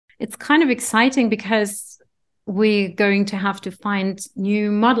it's kind of exciting because we're going to have to find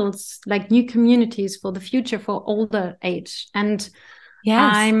new models, like new communities for the future for older age. And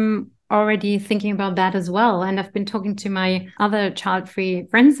Yes. I'm already thinking about that as well. And I've been talking to my other child-free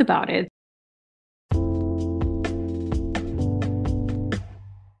friends about it.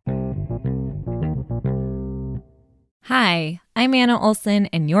 Hi, I'm Anna Olson,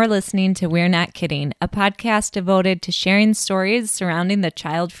 and you're listening to We're Not Kidding, a podcast devoted to sharing stories surrounding the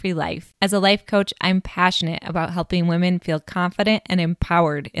child-free life. As a life coach, I'm passionate about helping women feel confident and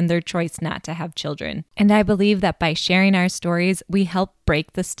empowered in their choice not to have children. And I believe that by sharing our stories, we help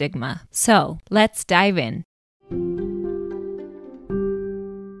break the stigma. So let's dive in.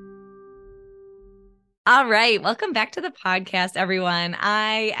 All right. Welcome back to the podcast, everyone.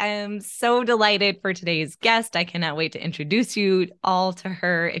 I am so delighted for today's guest. I cannot wait to introduce you all to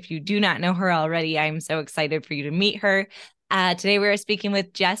her. If you do not know her already, I'm so excited for you to meet her. Today, we are speaking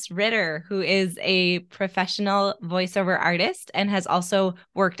with Jess Ritter, who is a professional voiceover artist and has also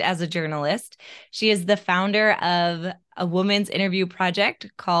worked as a journalist. She is the founder of a women's interview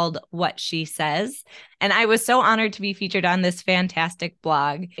project called What She Says. And I was so honored to be featured on this fantastic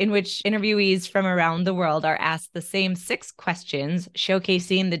blog in which interviewees from around the world are asked the same 6 questions,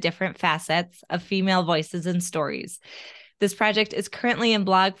 showcasing the different facets of female voices and stories. This project is currently in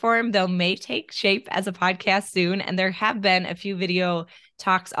blog form, though may take shape as a podcast soon. And there have been a few video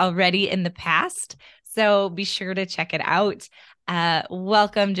talks already in the past. So be sure to check it out.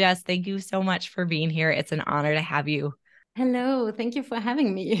 Welcome, Jess. Thank you so much for being here. It's an honor to have you. Hello, thank you for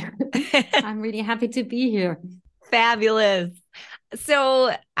having me. I'm really happy to be here. Fabulous.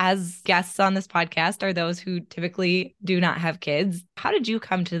 So, as guests on this podcast are those who typically do not have kids. How did you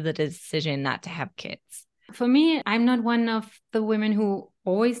come to the decision not to have kids? For me, I'm not one of the women who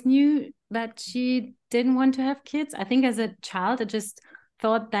always knew that she didn't want to have kids. I think as a child, I just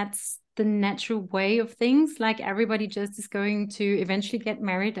thought that's the natural way of things. Like everybody just is going to eventually get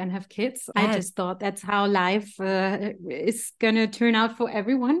married and have kids. I Yes. just thought that's how life is going to turn out for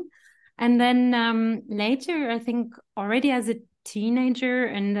everyone. And then later, I think already as a teenager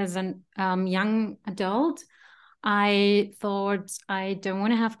and as a young adult, I thought I don't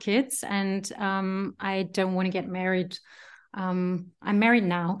want to have kids and I don't want to get married. I'm married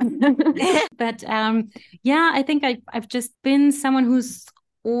now. But yeah, I think I've just been someone who's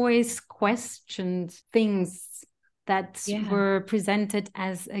always questioned things that Yeah. were presented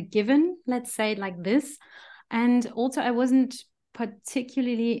as a given, let's say like this. And also, I wasn't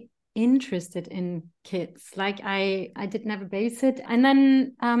particularly interested in kids. Like I did never babysit. And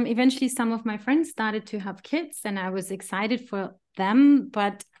then eventually some of my friends started to have kids and I was excited for them,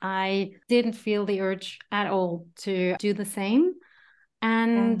 but I didn't feel the urge at all to do the same.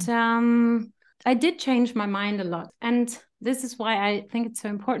 And I did change my mind a lot. And this is why I think it's so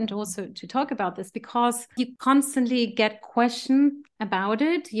important also to talk about this, because you constantly get questioned about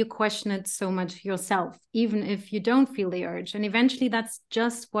it. You question it so much yourself, even if you don't feel the urge. And eventually that's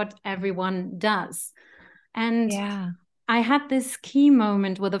just what everyone does. And Yeah. I had this key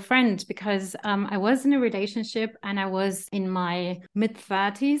moment with a friend because I was in a relationship and I was in my mid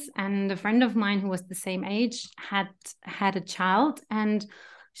 30s, and a friend of mine who was the same age had a child, and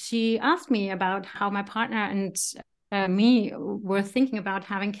she asked me about how my partner and me were thinking about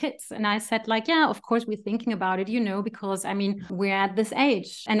having kids. And I said, like, yeah, of course we're thinking about it, because I mean, we're at this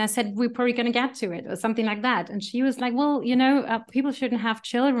age. And I said, we're probably going to get to it or something like that. And she was like, well, people shouldn't have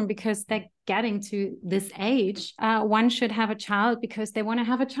children because they're getting to this age. One should have a child because they want to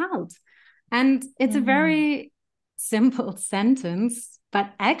have a child. And it's a very simple sentence,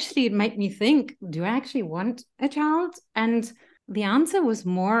 but actually it made me think, do I actually want a child? And the answer was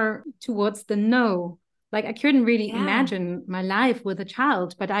more towards the no. Like I couldn't really Yeah. imagine my life with a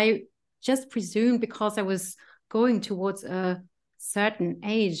child, but I just presumed because I was going towards a certain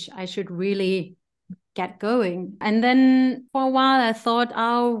age, I should really get going. And then for a while, I thought,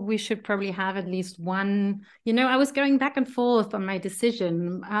 oh, we should probably have at least one. I was going back and forth on my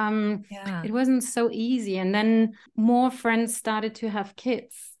decision. Yeah. It wasn't so easy. And then more friends started to have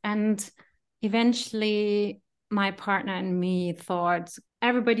kids. And eventually, my partner and me thought,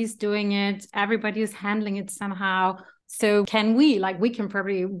 everybody's doing it, everybody's handling it somehow. So can we? Like, we're going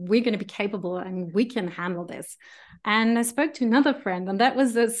to be capable and we can handle this. And I spoke to another friend, and that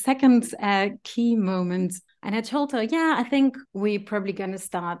was the second key moment. And I told her, yeah, I think we're probably going to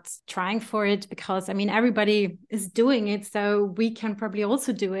start trying for it because, I mean, everybody is doing it. So we can probably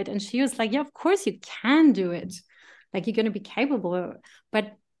also do it. And she was like, yeah, of course you can do it. Like, you're going to be capable.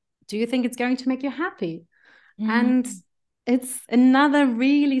 But do you think it's going to make you happy? And it's another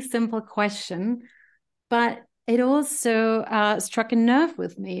really simple question, but it also struck a nerve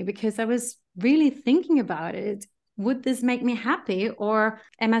with me because I was really thinking about it. Would this make me happy, or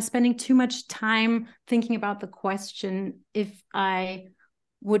am I spending too much time thinking about the question if I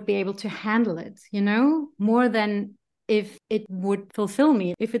would be able to handle it, more than if it would fulfill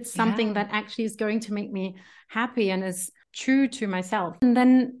me, if it's something that actually is going to make me happy and is true to myself. And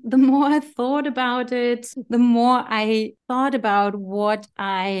then the more I thought about it, the more I thought about what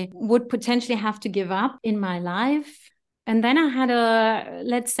I would potentially have to give up in my life. And then I had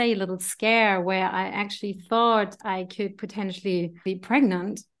let's say, a little scare where I actually thought I could potentially be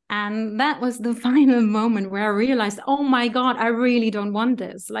pregnant. And that was the final moment where I realized, oh my God, I really don't want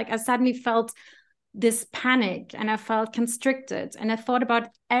this. Like, I suddenly felt this panic and I felt constricted. And I thought about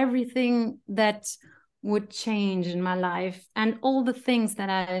everything that would change in my life and all the things that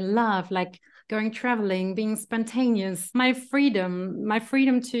I love, like going traveling, being spontaneous, my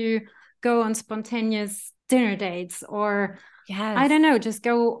freedom to go on spontaneous dinner dates, or I don't know, just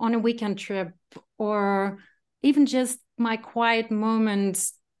go on a weekend trip, or even just my quiet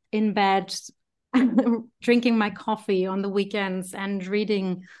moments in bed, drinking my coffee on the weekends and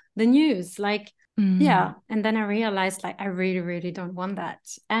reading the news. Like, yeah. And then I realized, like, I really, really don't want that.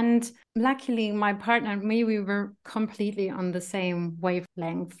 And luckily, my partner and me, we were completely on the same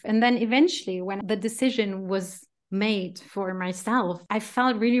wavelength. And then eventually, when the decision was made for myself, I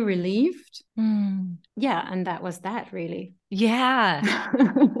felt really relieved. Yeah. And that was that, really. Yeah.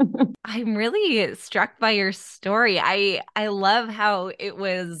 I'm really struck by your story. I love how it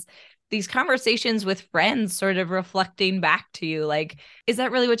was these conversations with friends sort of reflecting back to you, like, is that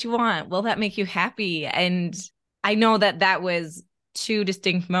really what you want? Will that make you happy? And I know that was two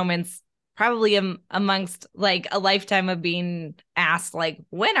distinct moments, probably amongst like a lifetime of being asked, like,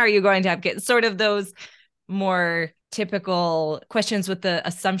 when are you going to have kids? Sort of those more typical questions with the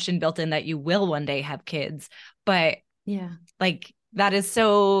assumption built in that you will one day have kids. But yeah, like, that is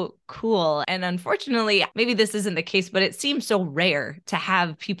so cool. And unfortunately, maybe this isn't the case, but it seems so rare to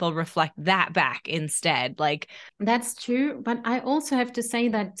have people reflect that back instead. Like, that's true. But I also have to say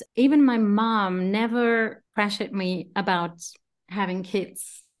that even my mom never pressured me about having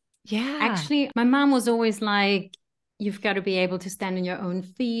kids. Yeah. Actually, my mom was always like, you've got to be able to stand on your own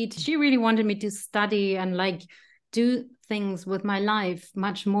feet. She really wanted me to study and like do things with my life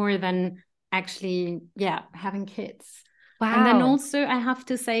much more than actually, having kids. Wow. And then also, I have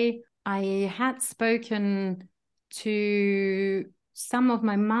to say, I had spoken to some of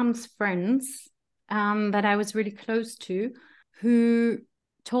my mom's friends that I was really close to, who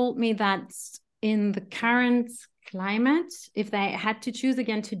told me that in the current climate, if they had to choose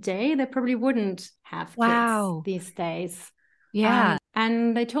again today, they probably wouldn't have kids these days. Yeah.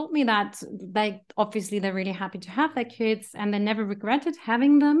 And they told me that they're really happy to have their kids and they never regretted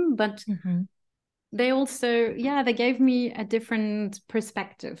having them, but they also, they gave me a different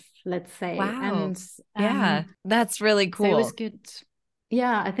perspective, let's say. Wow. And that's really cool. So it was good.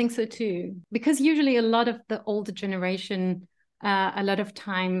 Yeah, I think so too. Because usually a lot of the older generation, a lot of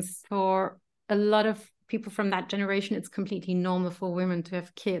times for a lot of people from that generation, it's completely normal for women to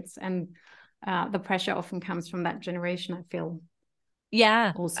have kids. And the pressure often comes from that generation, I feel.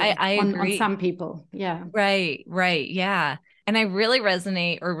 Yeah, Also, I agree. On some people. Yeah. Right. Yeah. And I really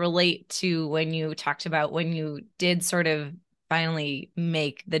resonate or relate to when you talked about when you did sort of finally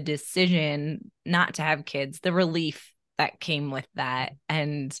make the decision not to have kids, the relief that came with that.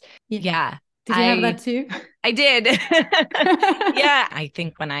 And Did you have that too? I did. Yeah. I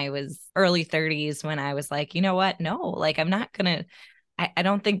think when I was early 30s, when I was like, you know what? No, like, I'm not gonna, I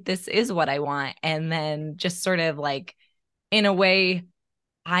don't think this is what I want. And then just sort of like, in a way,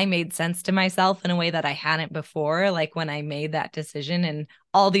 I made sense to myself in a way that I hadn't before. Like, when I made that decision, and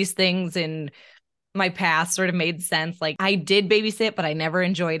all these things in my past sort of made sense. Like, I did babysit, but I never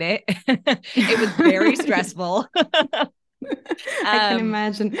enjoyed it. It was very stressful. I can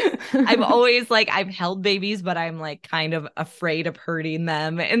imagine. I've always I've held babies, but I'm like kind of afraid of hurting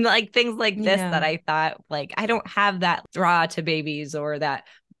them, and like things like this that I thought, like, I don't have that draw to babies or that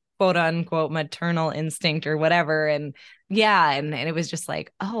quote unquote maternal instinct or whatever. And and it was just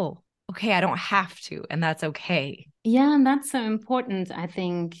like, oh, okay, I don't have to, and that's okay. Yeah, and that's so important, I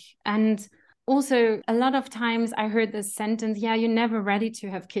think. And also, a lot of times I heard this sentence, you're never ready to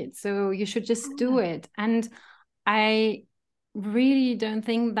have kids, so you should just do it. And I really don't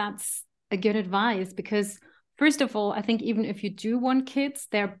think that's a good advice, because first of all, I think even if you do want kids,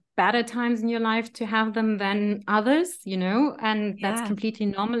 there are better times in your life to have them than others, and that's completely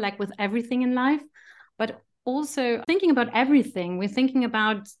normal, like with everything in life. But also thinking about everything, we're thinking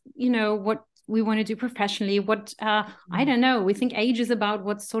about, what we want to do professionally, what, I don't know, we think age is about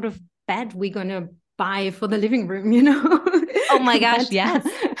what sort of bed we're going to buy for the living room, you know. Oh my gosh, but, yes.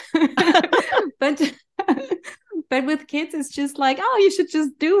 but but with kids, it's just like, oh, you should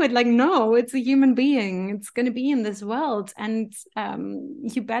just do it. Like, no, it's a human being. It's going to be in this world, and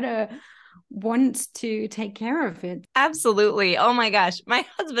you better want to take care of it. Absolutely. Oh my gosh. My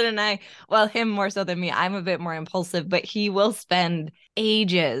husband and I, well, him more so than me, I'm a bit more impulsive, but he will spend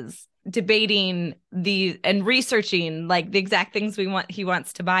ages debating the and researching like the exact things he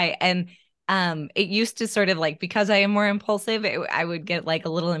wants to buy. And it used to sort of like, because I am more impulsive, I would get like a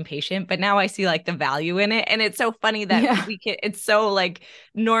little impatient, but now I see like the value in it. And it's so funny that it's so like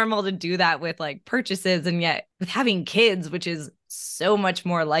normal to do that with like purchases. And yet with having kids, which is so much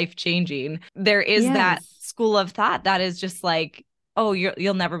more life-changing, there is that school of thought that is just like, oh,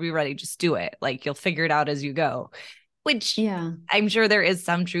 you'll never be ready. Just do it. Like you'll figure it out as you go, which I'm sure there is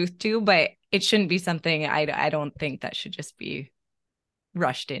some truth to, but it shouldn't be something I don't think that should just be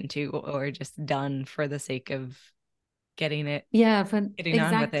rushed into or just done for the sake of getting it. But getting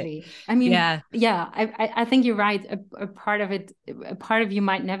on with it. exactly. I mean, I think you're right. A part of it, a part of you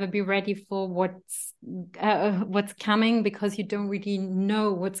might never be ready for what's coming, because you don't really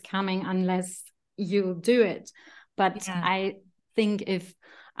know what's coming unless you do it. But I think if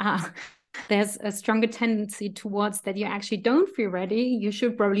there's a stronger tendency towards that you actually don't feel ready, you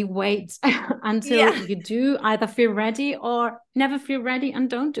should probably wait until you do either feel ready or never feel ready and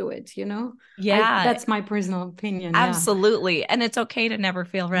don't do it, you know? That's my personal opinion. Absolutely. And it's okay to never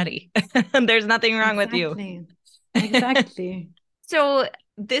feel ready. There's nothing wrong with you. Exactly. So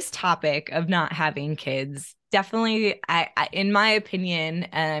this topic of not having kids, definitely, I in my opinion,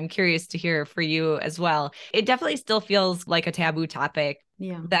 and I'm curious to hear for you as well, it definitely still feels like a taboo topic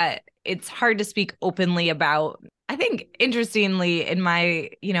that it's hard to speak openly about. I think, interestingly, in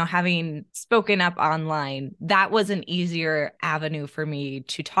my, having spoken up online, that was an easier avenue for me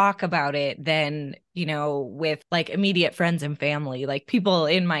to talk about it than, with like immediate friends and family, like people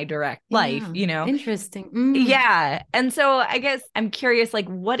in my direct life, Interesting. Yeah. And so I guess I'm curious, like,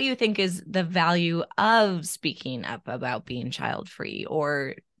 what do you think is the value of speaking up about being child-free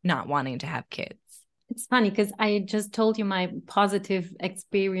or not wanting to have kids? It's funny because I just told you my positive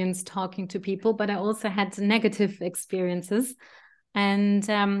experience talking to people, but I also had negative experiences. And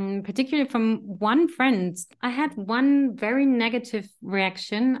particularly from one friend, I had one very negative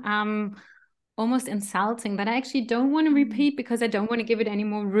reaction, almost insulting, that I actually don't want to repeat because I don't want to give it any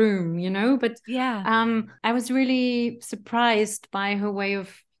more room, But I was really surprised by her way of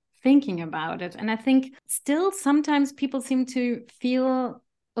thinking about it. And I think still sometimes people seem to feel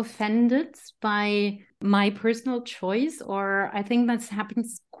offended by my personal choice, or I think that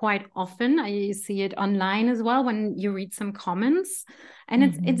happens quite often. I see it online as well when you read some comments, and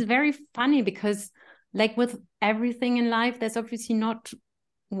it's very funny because, like with everything in life, there's obviously not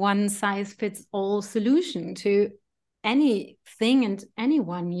one size fits all solution to anything and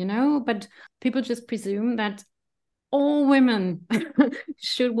anyone, but people just presume that all women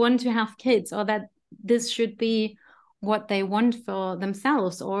should want to have kids, or that this should be what they want for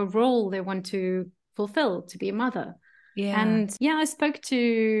themselves, or a role they want to fulfill, to be a mother. And I spoke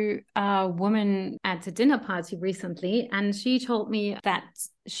to a woman at a dinner party recently, and she told me that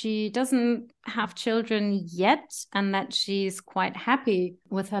she doesn't have children yet and that she's quite happy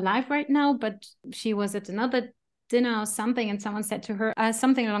with her life right now. But she was at another dinner or something, and someone said to her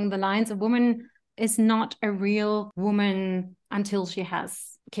something along the lines, a woman is not a real woman until she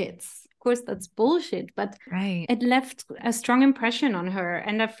has kids. Of course, that's bullshit, but it left a strong impression on her.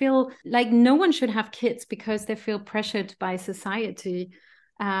 And I feel like no one should have kids because they feel pressured by society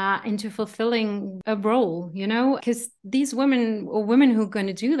into fulfilling a role, because these women or women who are going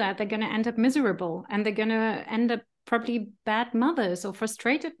to do that, they're going to end up miserable, and they're going to end up probably bad mothers or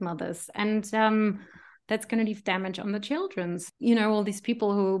frustrated mothers. And that's going to leave damage on the children's. All these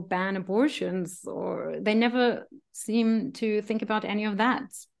people who ban abortions, or they never seem to think about any of that.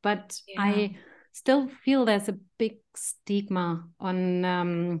 But I still feel there's a big stigma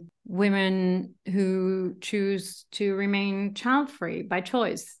on women who choose to remain child-free by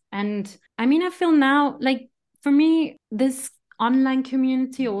choice. And I mean, I feel now, like, for me, this online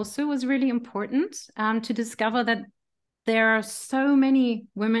community also was really important to discover that there are so many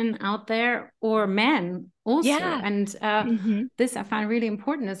women out there, or men also. And this I find really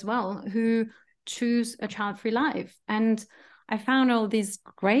important as well, who choose a child-free life. And I found all these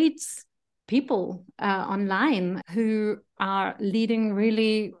great people online who are leading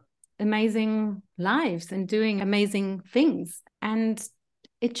really amazing lives and doing amazing things. And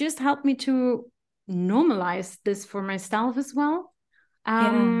it just helped me to normalize this for myself as well.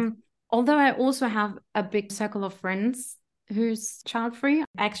 Although I also have a big circle of friends who's child-free.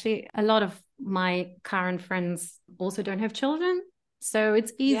 Actually, a lot of my current friends also don't have children. So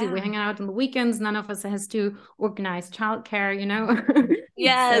it's easy. Yeah. We hang out on the weekends. None of us has to organize childcare, you know?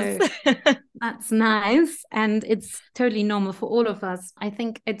 Yes. So that's nice. And it's totally normal for all of us. I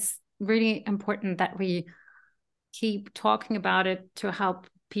think it's really important that we keep talking about it to help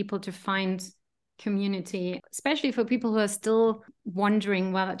people to find community, especially for people who are still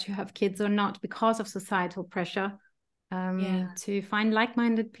wondering whether to have kids or not because of societal pressure, to find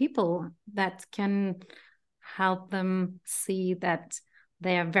like-minded people that can help them see that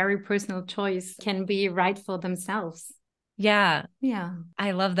their very personal choice can be right for themselves. Yeah. Yeah.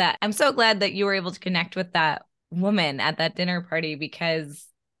 I love that. I'm so glad that you were able to connect with that woman at that dinner party, because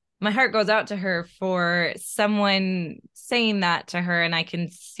my heart goes out to her for someone saying that to her. And I can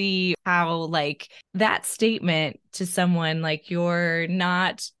see how, like, that statement to someone, like, you're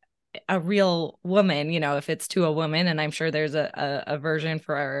not a real woman, you know, if it's to a woman, and I'm sure there's a version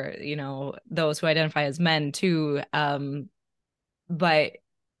for, you know, those who identify as men too. But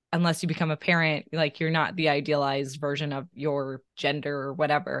unless you become a parent, like, you're not the idealized version of your gender or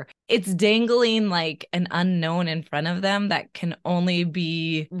whatever. It's dangling like an unknown in front of them that can only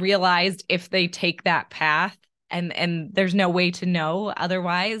be realized if they take that path. And there's no way to know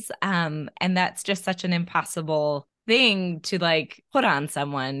otherwise. And that's just such an impossible thing to, like, put on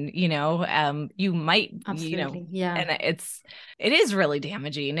someone, you know. You might, you know, Absolutely. Yeah. and it is really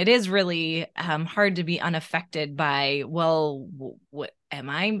damaging. It is really hard to be unaffected by, well, what am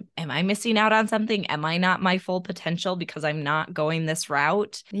I missing out on something? Am I not my full potential because I'm not going this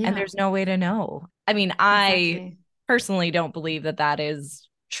route? Yeah. And there's no way to know. I mean, I Exactly. personally don't believe that that is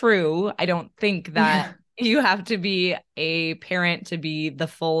true. I don't think that Yeah. you have to be a parent to be the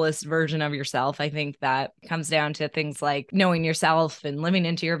fullest version of yourself. I think that comes down to things like knowing yourself and living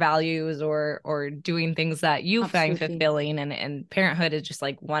into your values, or doing things that you find Absolutely. fulfilling. And parenthood is just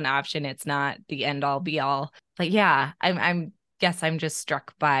like one option. It's not the end all be all. But yeah, I'm guess I'm just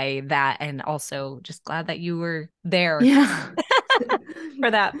struck by that, and also just glad that you were there Yeah.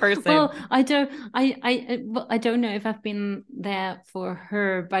 for that person. Well, I don't know if I've been there for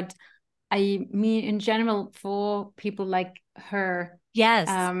her, but I mean in general for people like her. Yes.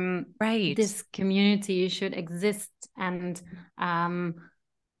 Right. This community should exist, and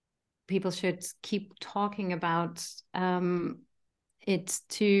people should keep talking about it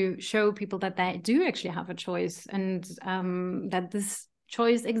to show people that they do actually have a choice, and that this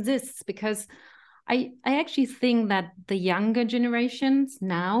choice exists. Because I actually think that the younger generations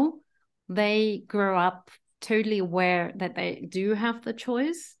now, they grow up totally aware that they do have the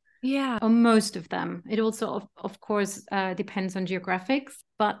choice. Yeah. Or most of them. It also, of course, depends on geographics,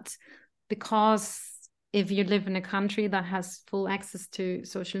 but because if you live in a country that has full access to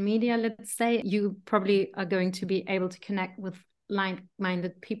social media, let's say, you probably are going to be able to connect with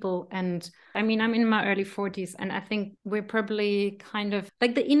like-minded people. And I mean, I'm in my early 40s, and I think we're probably kind of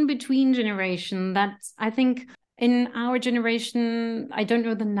like the in-between generation. That I think in our generation, I don't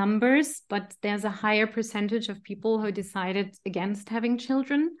know the numbers, but there's a higher percentage of people who decided against having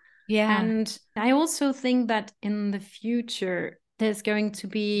children. Yeah. And I also think that in the future, there's going to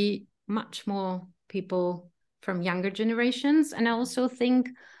be much more people from younger generations. And I also think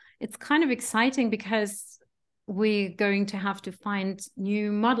it's kind of exciting because we're going to have to find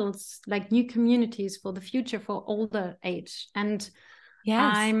new models, like new communities for the future for older age. And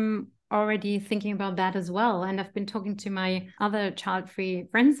Yes. I'm already thinking about that as well. And I've been talking to my other child-free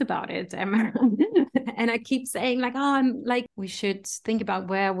friends about it. And I keep saying, like, oh, I'm like, we should think about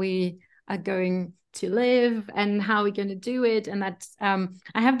where we are going to live and how we're going to do it. And that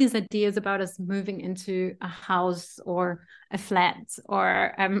I have these ideas about us moving into a house or a flat,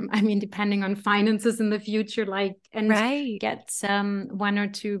 or I mean, depending on finances in the future, like, and Right. get one or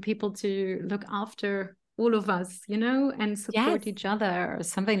two people to look after all of us, you know, and support each other or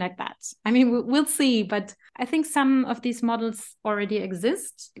something like that. I mean, we'll see, but I think some of these models already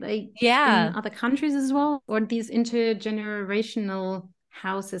exist, like in other countries as well, or these intergenerational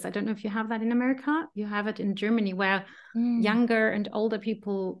houses. I don't know if you have that in America. You have it in Germany, where younger and older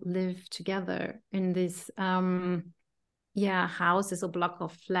people live together in these houses or block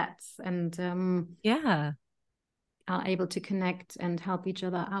of flats, and are able to connect and help each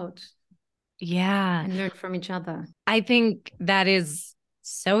other out. Yeah. And learn from each other. I think that is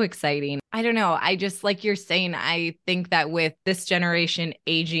so exciting. I don't know. I just, like you're saying, I think that with this generation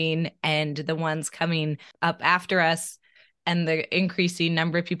aging and the ones coming up after us, and the increasing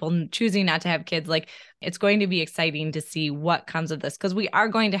number of people choosing not to have kids, like, it's going to be exciting to see what comes of this, because we are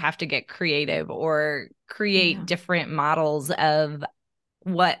going to have to get creative or create different models of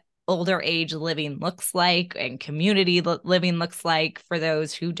what older age living looks like and community living looks like for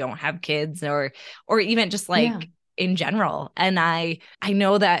those who don't have kids, or even just like in general. And I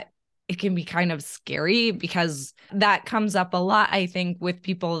know that it can be kind of scary because that comes up a lot, I think, with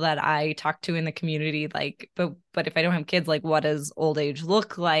people that I talk to in the community. Like, but if I don't have kids, like, what does old age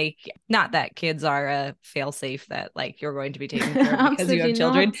look like? Not that kids are a fail-safe that like you're going to be taken care of because you have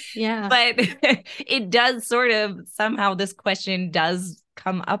children. Not. Yeah. But it does sort of somehow this question does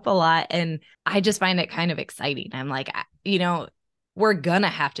come up a lot. And I just find it kind of exciting. I'm like, we're gonna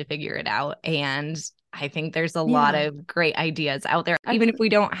have to figure it out. And I think there's a lot of great ideas out there. Even if we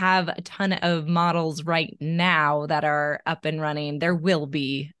don't have a ton of models right now that are up and running, there will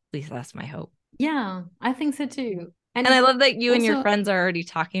be. At least that's my hope. Yeah, I think so too. And I love that you and your friends are already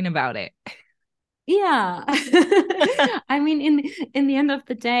talking about it. Yeah. I mean, in the end of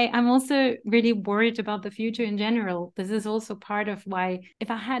the day, I'm also really worried about the future in general. This is also part of why if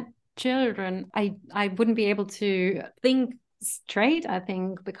I had children, I wouldn't be able to think straight, I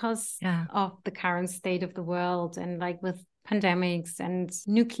think, because of the current state of the world, and like with pandemics and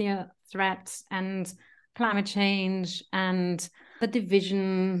nuclear threats and climate change and the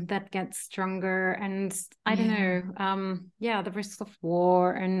division that gets stronger, and I don't know, the risks of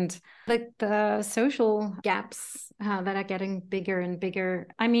war and the social gaps that are getting bigger and bigger.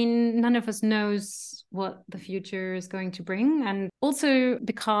 I mean, none of us knows what the future is going to bring. And also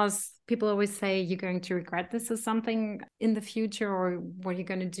because people always say you're going to regret this or something in the future, or what you're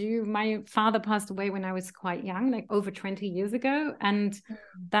going to do. My father passed away when I was quite young, like over 20 years ago. And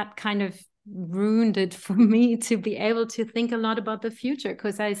that kind of ruined it for me to be able to think a lot about the future,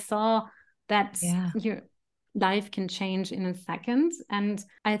 because I saw that your life can change in a second. And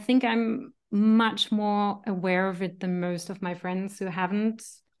I think I'm much more aware of it than most of my friends who haven't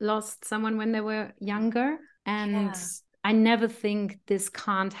lost someone when they were younger. And I never think this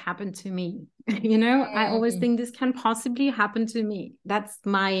can't happen to me. I always think this can possibly happen to me. That's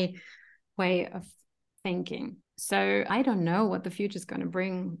my way of thinking. So I don't know what the future is going to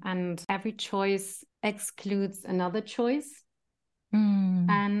bring. And every choice excludes another choice.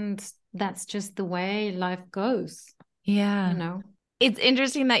 And that's just the way life goes. Yeah. It's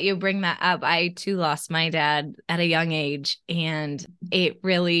interesting that you bring that up. I too lost my dad at a young age, and it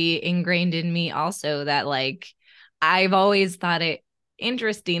really ingrained in me also that like I've always thought it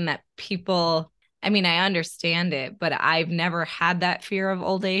interesting that people, I mean, I understand it, but I've never had that fear of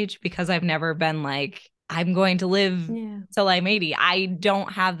old age because I've never been like, I'm going to live till I'm 80. I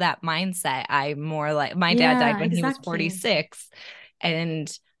don't have that mindset. I'm more like, my dad died when he was 46.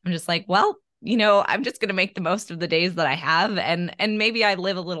 And I'm just like, well, I'm just going to make the most of the days that I have. And maybe I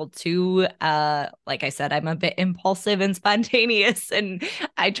live a little too, like I said, I'm a bit impulsive and spontaneous, and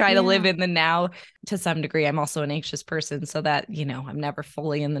I try to live in the now to some degree. I'm also an anxious person, so that, I'm never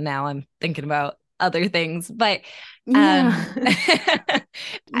fully in the now. I'm thinking about other things, but me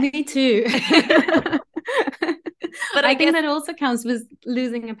too. But I think that also counts with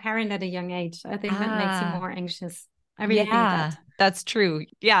losing a parent at a young age. I think that makes you more anxious. I really think that. That's true.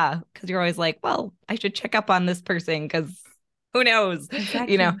 Yeah. Because you're always like, well, I should check up on this person because who knows,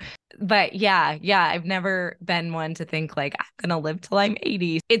 But yeah, I've never been one to think like, I'm going to live till I'm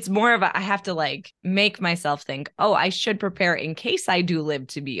 80. It's more of I have to like make myself think, oh, I should prepare in case I do live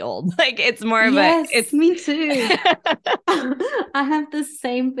to be old. Like it's more of it's me too. I have the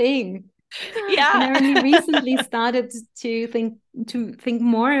same thing. Yeah. And I only recently started to think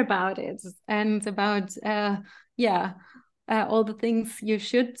more about it, and about all the things you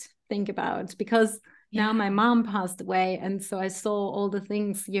should think about, because now my mom passed away, and so I saw all the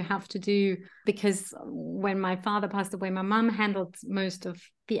things you have to do, because when my father passed away, my mom handled most of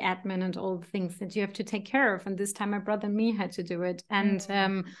the admin and all the things that you have to take care of, and this time my brother and me had to do it. And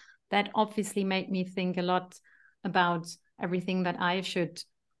that obviously made me think a lot about everything that I should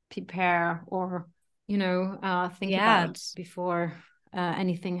prepare or think about before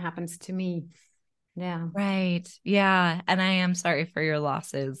anything happens to me. Right. Yeah. And I am sorry for your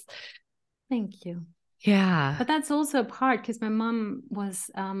losses. Thank you. Yeah. But that's also a part, because my mom was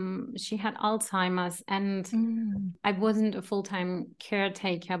she had Alzheimer's, and I wasn't a full-time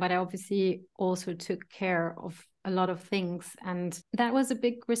caretaker, but I obviously also took care of a lot of things, and that was a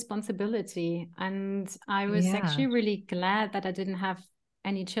big responsibility. And I was actually really glad that I didn't have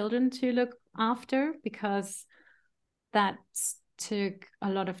any children to look after, because that took a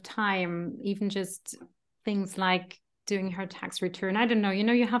lot of time, even just things like doing her tax return. I don't know,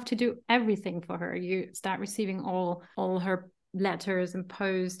 you have to do everything for her. You start receiving all her letters and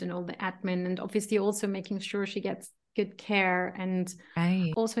post and all the admin, and obviously also making sure she gets good care. And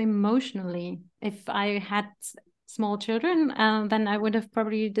also emotionally, if I had small children, then I would have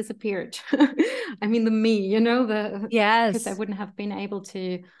probably disappeared. I mean, the me, because I Yes. wouldn't have been able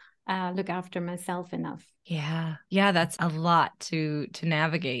to look after myself enough. Yeah. Yeah, that's a lot to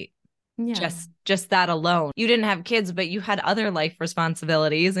navigate. Yeah. Just that alone. You didn't have kids, but you had other life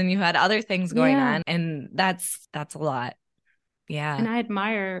responsibilities and you had other things going Yeah. on, and that's a lot. Yeah. And I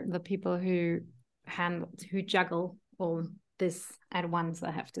admire the people who juggle all this at once,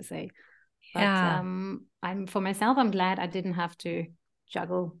 I have to say. But Yeah. for myself, I'm glad I didn't have to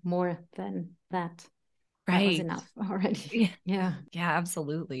juggle more than that. That was Right. enough already. Yeah. Yeah. Yeah,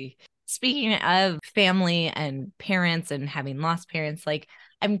 absolutely. Speaking of family and parents and having lost parents, like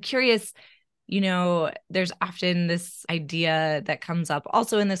I'm curious, there's often this idea that comes up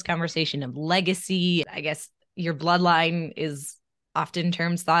also in this conversation of legacy. I guess your bloodline is often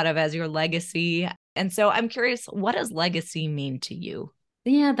terms thought of as your legacy. And so I'm curious, what does legacy mean to you?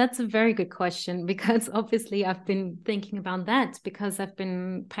 Yeah, that's a very good question because obviously I've been thinking about that because I've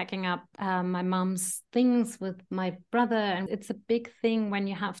been packing up my mom's things with my brother. And it's a big thing when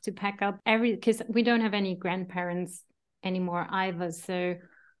you have to pack up because we don't have any grandparents anymore either. So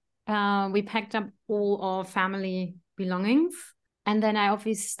we packed up all our family belongings. And then I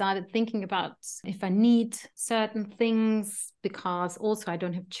obviously started thinking about if I need certain things because also I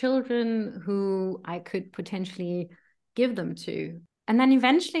don't have children who I could potentially give them to. And then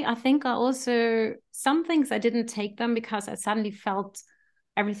eventually, I think some things I didn't take them because I suddenly felt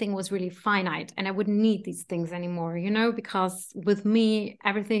everything was really finite and I wouldn't need these things anymore, because with me,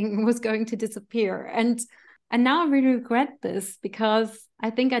 everything was going to disappear. And now I really regret this because I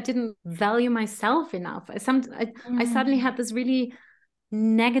think I didn't value myself enough. I suddenly had this really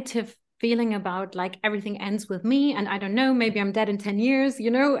negative feeling about like everything ends with me and I don't know, maybe I'm dead in 10 years,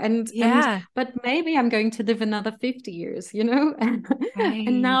 Yeah. but maybe I'm going to live another 50 years, and Right.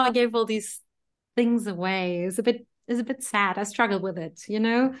 now I gave all these things away. It's a bit sad. I struggle with it,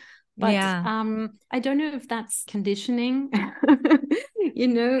 but Yeah. I don't know if that's conditioning,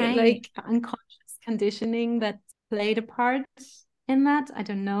 Right. like unconscious conditioning that played a part in that. I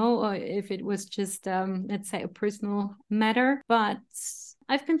don't know, or if it was just let's say a personal matter, but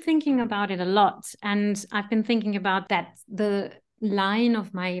I've been thinking about it a lot, and I've been thinking about that the line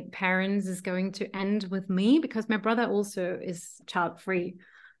of my parents is going to end with me because my brother also is child free.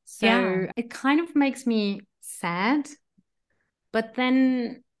 Yeah. So it kind of makes me sad. But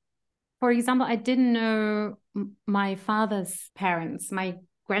then, for example, I didn't know my father's parents, my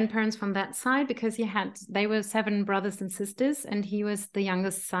grandparents from that side, because they were 7 brothers and sisters, and he was the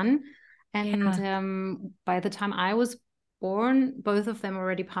youngest son. And Yeah. by the time I was born, both of them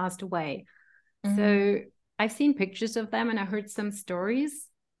already passed away. Mm. So I've seen pictures of them and I heard some stories,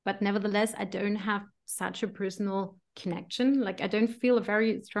 but nevertheless, I don't have such a personal connection. Like I don't feel a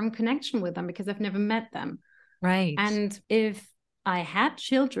very strong connection with them because I've never met them. Right. And if I had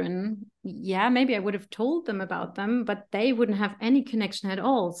children, yeah, maybe I would have told them about them, but they wouldn't have any connection at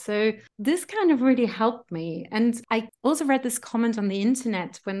all. So this kind of really helped me. And I also read this comment on the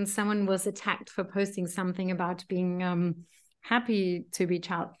internet when someone was attacked for posting something about being happy to be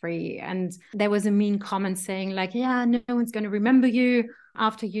child free. And there was a mean comment saying, like, yeah, no one's going to remember you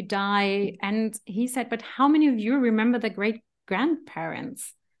after you die. And he said, but how many of you remember the great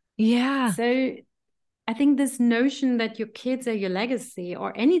grandparents? Yeah. So I think this notion that your kids are your legacy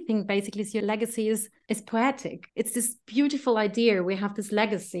or anything basically is your legacy is poetic. It's this beautiful idea. We have this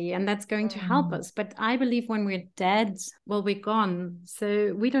legacy and that's going to help Mm. us. But I believe when we're dead, well, we're gone.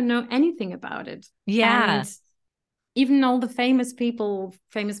 So we don't know anything about it. Yeah. And even all the famous people,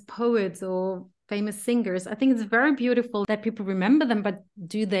 famous poets or famous singers, I think it's very beautiful that people remember them, but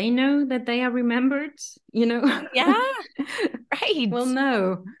do they know that they are remembered? Yeah. Right. Well,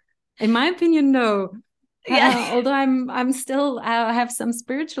 no. In my opinion, no. Yeah. Although I'm still have some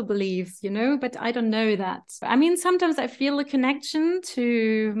spiritual beliefs, but I don't know that. I mean, sometimes I feel a connection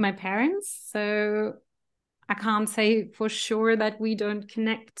to my parents, so I can't say for sure that we don't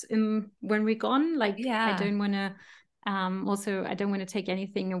connect in when we're gone. Like I Yeah. don't want to. Also, I don't want to take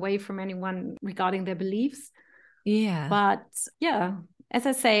anything away from anyone regarding their beliefs. Yeah. But yeah, as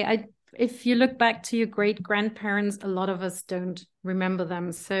I say, if you look back to your great grandparents, a lot of us don't remember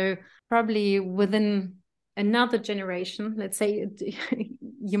them. So probably within another generation, let's say,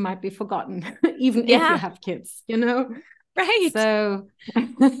 you might be forgotten, even if you Yeah. have kids, Right. So,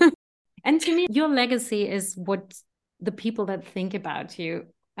 and to me, your legacy is what the people that think about you.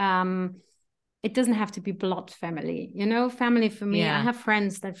 It doesn't have to be blood family, family for me. I Yeah. have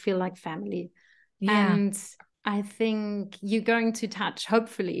friends that feel like family. Yeah. And I think you're going to touch,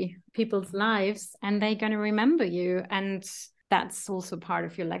 hopefully, people's lives and they're going to remember you. And that's also part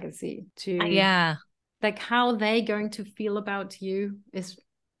of your legacy to Yeah. like how they going to feel about you is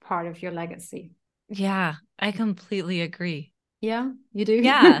part of your legacy. Yeah, I completely agree. Yeah, you do.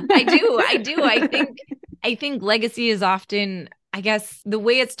 Yeah, I do. I do. I think legacy is often, I guess, the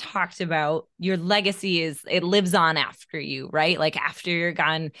way it's talked about, your legacy is it lives on after you, right? Like after you're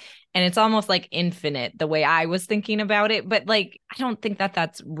gone. And it's almost like infinite the way I was thinking about it. But like, I don't think that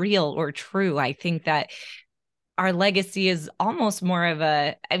that's real or true. I think that our legacy is almost more of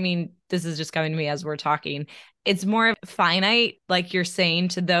a, I mean, this is just coming to me as we're talking. It's more of finite, like you're saying,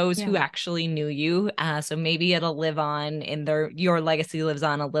 to those who Yeah. actually knew you. So maybe it'll live on in your legacy lives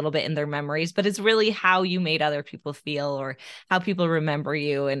on a little bit in their memories, but it's really how you made other people feel or how people remember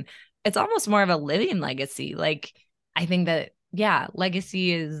you. And it's almost more of a living legacy. Like, I think that, yeah,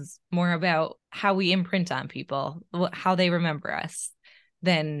 legacy is more about how we imprint on people, how they remember us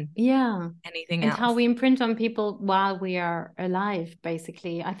than Yeah. anything And how else. we imprint on people while we are alive,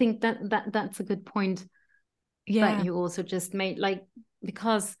 basically. I think that's a good point that Yeah. you also just made. Like,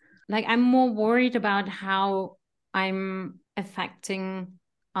 because like I'm more worried about how I'm affecting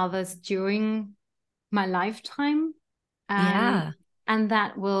others during my lifetime. Yeah. And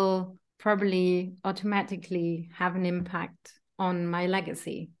that will probably automatically have an impact on my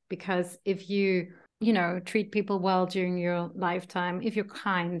legacy. Because if you know, treat people well during your lifetime, if you're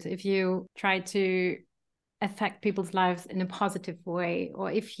kind, if you try to affect people's lives in a positive way,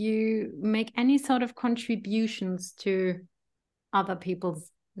 or if you make any sort of contributions to other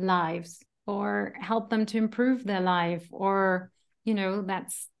people's lives or help them to improve their life, or, you know,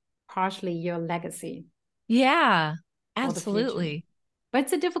 that's partially your legacy Yeah. for the future. Absolutely. But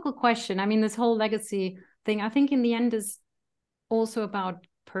it's a difficult question. I mean, this whole legacy thing, I think in the end is also about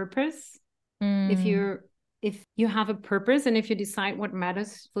purpose. If Mm, you're if you have a purpose and if you decide what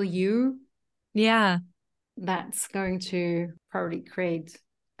matters for you, yeah. that's going to probably create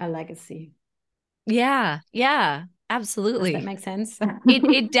a legacy. Yeah. Yeah. Does that Absolutely. make sense?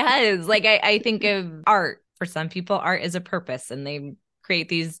 It does. Like I think of art. For some people, art is a purpose and they create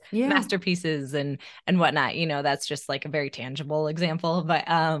these Yeah. masterpieces and whatnot. You know, that's just like a very tangible example. But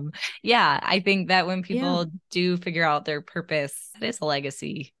yeah, I think that when Yeah. people do figure out their purpose, it is a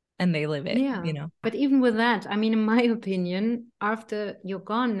legacy and they live it, Yeah. you know. But even with that, I mean, in my opinion, after you're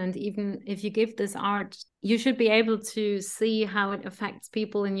gone, and even if you give this art, you should be able to see how it affects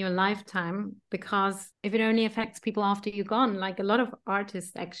people in your lifetime. Because if it only affects people after you're gone, like a lot of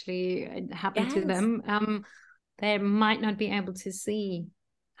artists actually, it happened to Yes. them, they might not be able to see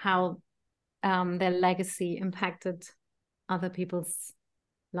how their legacy impacted other people's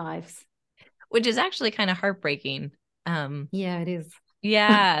lives. Which is actually kind of heartbreaking. Yeah, it is.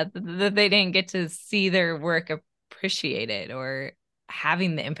 Yeah, that they didn't get to see their work appreciated or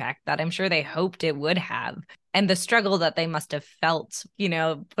having the impact that I'm sure they hoped it would have. And the struggle that they must have felt, you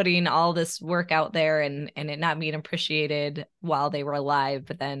know, putting all this work out there and it not being appreciated while they were alive.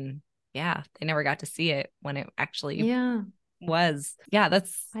 But then, yeah, they never got to see it when it actually Yeah, was. Yeah,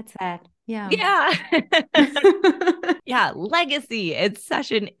 that's, that's sad. Yeah. yeah. Yeah, legacy. It's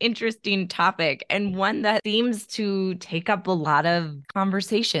such an interesting topic and one that seems to take up a lot of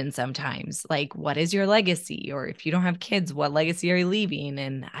conversation sometimes. Like, what is your legacy? Or if you don't have kids, what legacy are you leaving?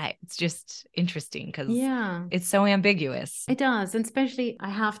 And it's just interesting because Yeah, it's so ambiguous. it does. And especially, I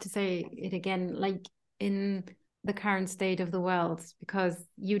have to say it again, like in the current state of the world, because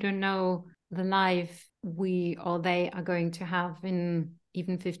you don't know the life we or they are going to have in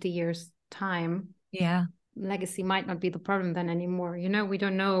even 50 years' time. Yeah, Legacy might not be the problem then anymore. You know, we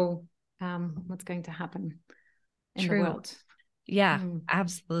don't know what's going to happen in the true. world. Yeah, Mm.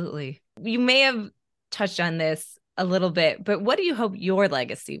 absolutely. You may have touched on this a little bit, but what do you hope your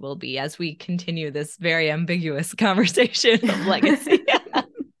legacy will be as we continue this very ambiguous conversation of legacy?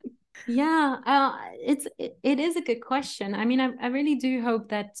 Yeah, it is a good question. I mean, I really do hope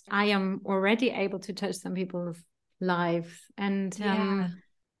that I am already able to touch some people's lives. And Yeah.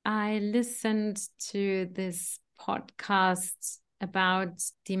 I listened to this podcast about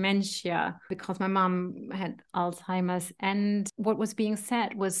dementia because my mom had Alzheimer's, and what was being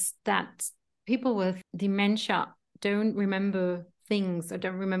said was that people with dementia don't remember things or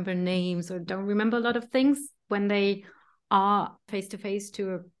don't remember names or don't remember a lot of things when they are face to face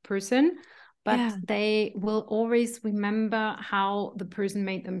to a person, but Yeah. they will always remember how the person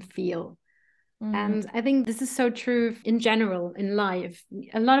made them feel. Mm, And I think this is so true in general in life.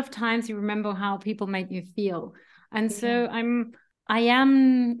 A lot of times you remember how people made you feel. And yeah. so I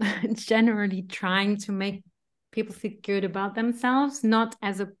am generally trying to make people feel good about themselves, not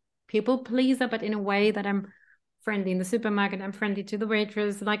as a people pleaser, but in a way that I'm friendly in the supermarket, I'm friendly to the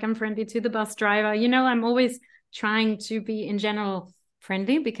waitress, like I'm friendly to the bus driver. You know, I'm always trying to be in general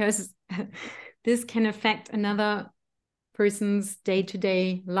friendly because this can affect another person's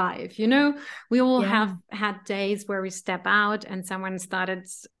day-to-day life. You know, we all have had days where we step out and someone started,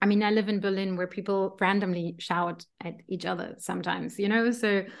 I mean, I live in Berlin where people randomly shout at each other sometimes, you know,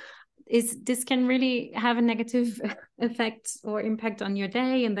 so this can really have a negative effect or impact on your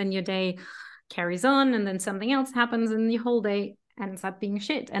day, and then your day carries on, and then something else happens and the whole day ends up being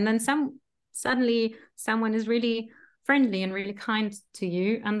shit. And then suddenly someone is really friendly and really kind to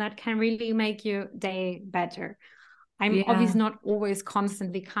you, and that can really make your day better. I'm obviously not always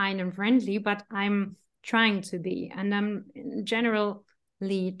constantly kind and friendly, but I'm trying to be. And I'm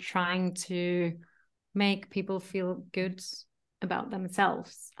generally trying to make people feel good about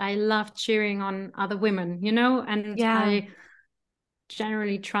themselves. I love cheering on other women, you know, and I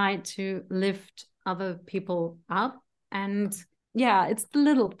generally try to lift other people up. And yeah, it's the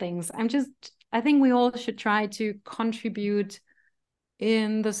little things. I think we all should try to contribute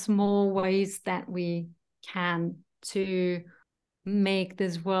in the small ways that we can to make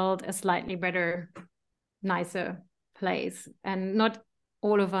this world a slightly better, nicer place. And not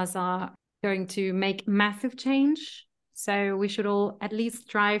all of us are going to make massive change. So we should all at least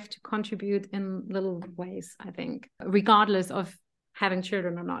strive to contribute in little ways, I think, regardless of having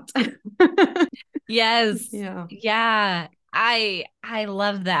children or not. Yes. Yeah. Yeah. I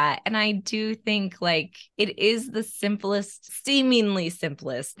love that. And I do think like it is the seemingly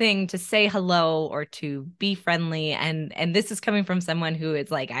simplest thing to say hello or to be friendly. And this is coming from someone who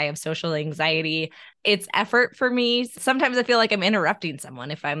is like, I have social anxiety. It's effort for me. Sometimes I feel like I'm interrupting someone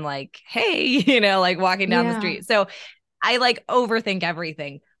if I'm like, hey, you know, like walking down the street. So I like overthink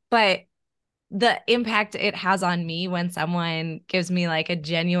everything. But the impact it has on me when someone gives me like a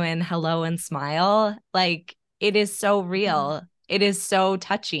genuine hello and smile, like it is so real. It is so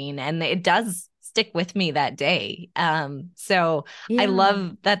touching, and it does stick with me that day. So I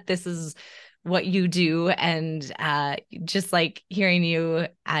love that this is what you do. And just like hearing you,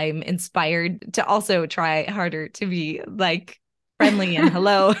 I'm inspired to also try harder to be like friendly and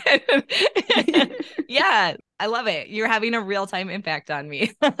hello. Yeah, I love it. You're having a real-time impact on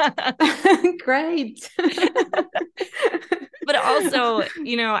me. Great. But also,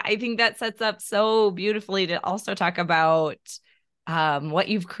 you know, I think that sets up so beautifully to also talk about what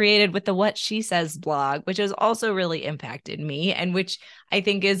you've created with the What She Says blog, which has also really impacted me, and which I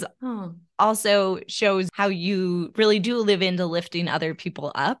think is also shows how you really do live into lifting other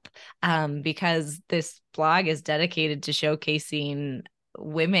people up, because this blog is dedicated to showcasing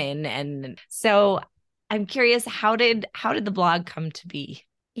women. And so I'm curious, how did the blog come to be?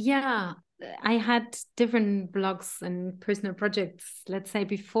 Yeah, I had different blogs and personal projects, let's say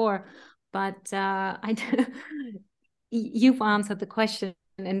before, but you've answered the question.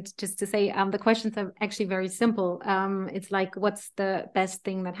 And just to say, the questions are actually very simple. It's like, what's the best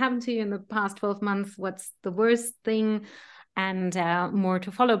thing that happened to you in the past 12 months? What's the worst thing? And more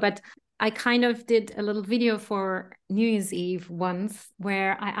to follow. But I kind of did a little video for New Year's Eve once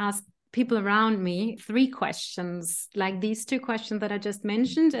where I asked people around me 3 questions, like these 2 questions that I just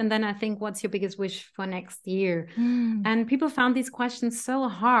mentioned. And then I think, what's your biggest wish for next year? And people found these questions so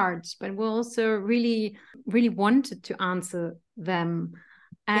hard, but we also really, really wanted to answer them.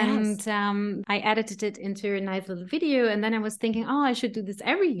 And I edited it into a nice little video. And then I was thinking, oh, I should do this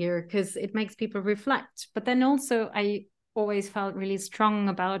every year because it makes people reflect. But then also I always felt really strong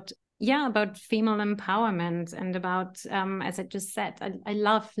about female empowerment and about, as I just said, I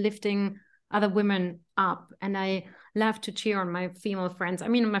love lifting other women up, and I love to cheer on my female friends. I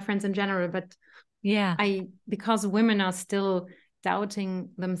mean, my friends in general, but because women are still doubting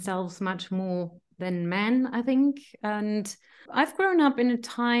themselves much more than men, I think. And I've grown up in a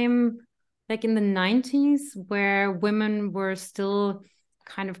time like in the 90s where women were still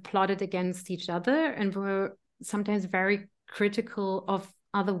kind of plotted against each other and were sometimes very critical of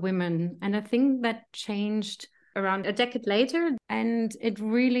other women. And I think that changed around a decade later, and it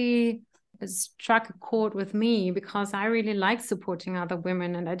really struck a chord with me because I really like supporting other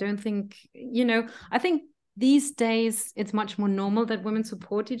women. And I don't think, I think these days it's much more normal that women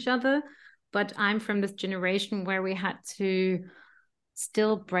support each other, but I'm from this generation where we had to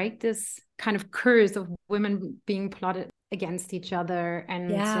still break this kind of curse of women being plotted against each other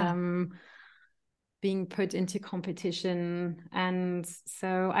and being put into competition. And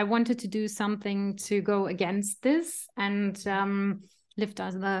so I wanted to do something to go against this and lift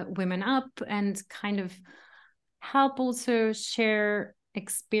other women up and kind of help also share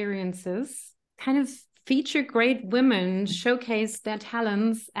experiences, kind of feature great women, showcase their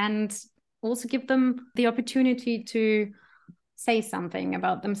talents, and also give them the opportunity to say something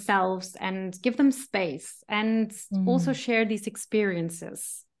about themselves and give them space and also share these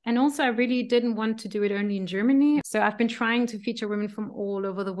experiences. And also, I really didn't want to do it only in Germany. So I've been trying to feature women from all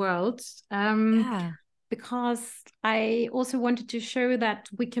over the world. Yeah. Because I also wanted to show that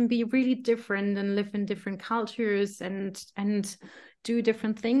we can be really different and live in different cultures and do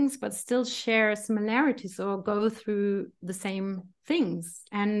different things, but still share similarities or go through the same things.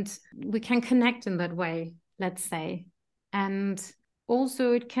 And we can connect in that way, let's say. And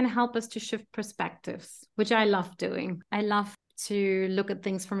also it can help us to shift perspectives, which I love doing. I love to look at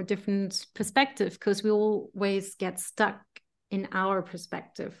things from a different perspective because we always get stuck in our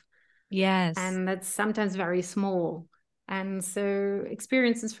perspective. Yes. And that's sometimes very small. And so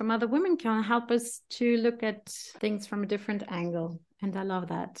experiences from other women can help us to look at things from a different angle. And I love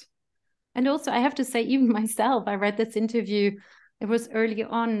that. And also, I have to say, even myself, I read this interview. It was early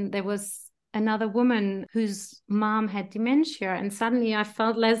on. There was another woman whose mom had dementia. And suddenly I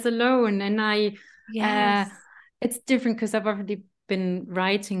felt less alone. And it's different because I've already been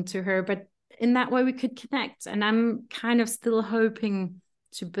writing to her. But in that way, we could connect. And I'm kind of still hoping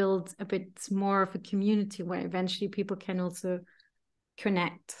to build a bit more of a community where eventually people can also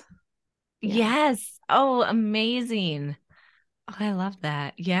connect. Yeah. Yes. Oh, amazing. Oh, I love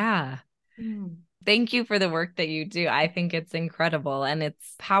that. Yeah. Thank you for the work that you do. I think it's incredible and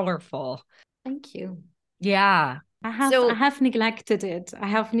it's powerful. Thank you. Yeah. I have neglected it. I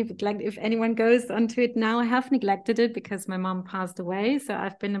have neglected, if anyone goes onto it now, I have neglected it because my mom passed away. So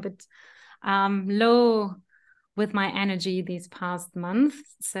I've been a bit low with my energy these past months.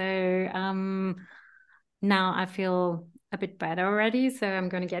 So now I feel a bit better already. So I'm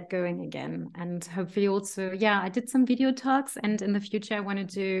going to get going again. And hopefully also, I did some video talks. And in the future, I want to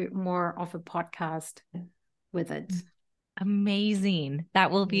do more of a podcast with it. Amazing.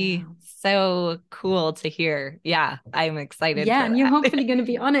 That will be so cool to hear. Yeah, I'm excited. Yeah, and you're hopefully going to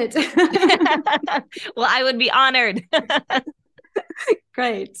be on it. Well, I would be honored.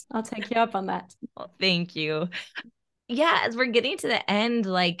 Great. I'll take you up on that. Well, thank you. Yeah, as we're getting to the end,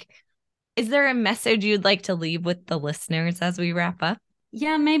 is there a message you'd like to leave with the listeners as we wrap up?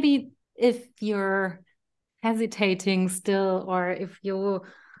 Yeah, maybe if you're hesitating still, or if you're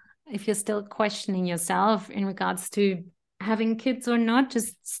still questioning yourself in regards to having kids or not,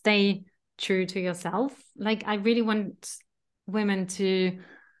 just stay true to yourself. Like, I really want women to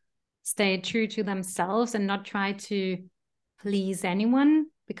stay true to themselves and not try to please anyone,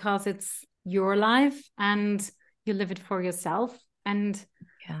 because it's your life and you live it for yourself. And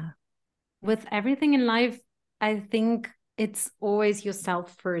with everything in life, I think it's always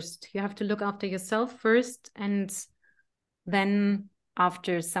yourself first. You have to look after yourself first and then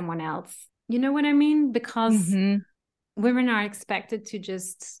after someone else. You know what I mean? Because women are expected to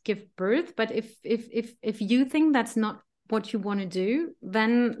just give birth. But if you think that's not what you want to do,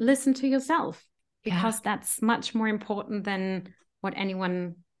 then listen to yourself, because that's much more important than what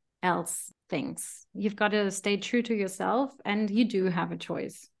anyone else thinks. You've got to stay true to yourself, and you do have a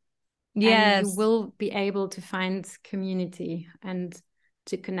choice. Yes. And you will be able to find community and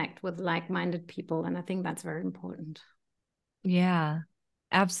to connect with like-minded people. And I think that's very important. Yeah,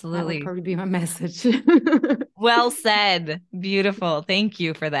 absolutely. That would probably be my message. Well said. Beautiful. Thank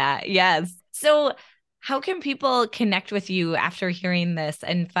you for that. Yes. So how can people connect with you after hearing this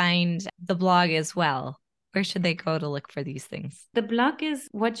and find the blog as well? Where should they go to look for these things? The blog is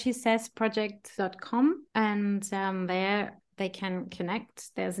whatshesaysproject.com, and there they can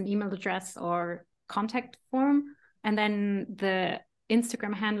connect. There's an email address or contact form. And then the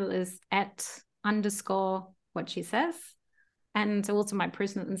Instagram handle is @_whatshesays. And also my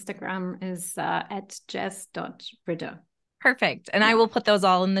personal Instagram is @jess.ritter. Perfect. And I will put those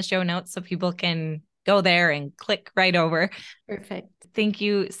all in the show notes so people can go there and click right over. Perfect. Thank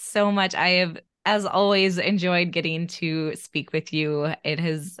you so much. I have, as always, enjoyed getting to speak with you. It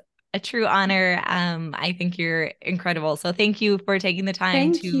is a true honor. I think you're incredible. So thank you for taking the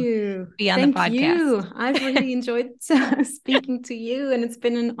time to be on the podcast. Thank you. I've really enjoyed speaking to you, and it's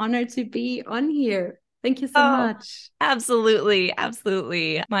been an honor to be on here. Thank you so much. Absolutely.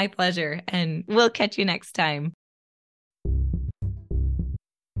 Absolutely. My pleasure. And we'll catch you next time.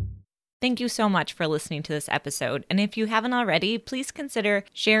 Thank you so much for listening to this episode. And if you haven't already, please consider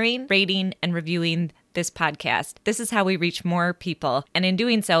sharing, rating, and reviewing this podcast. This is how we reach more people. And in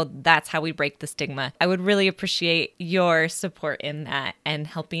doing so, that's how we break the stigma. I would really appreciate your support in that and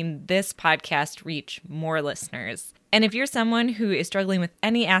helping this podcast reach more listeners. And if you're someone who is struggling with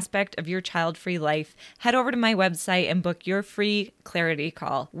any aspect of your child-free life, head over to my website and book your free clarity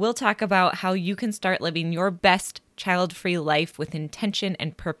call. We'll talk about how you can start living your best child-free life with intention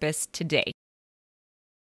and purpose today.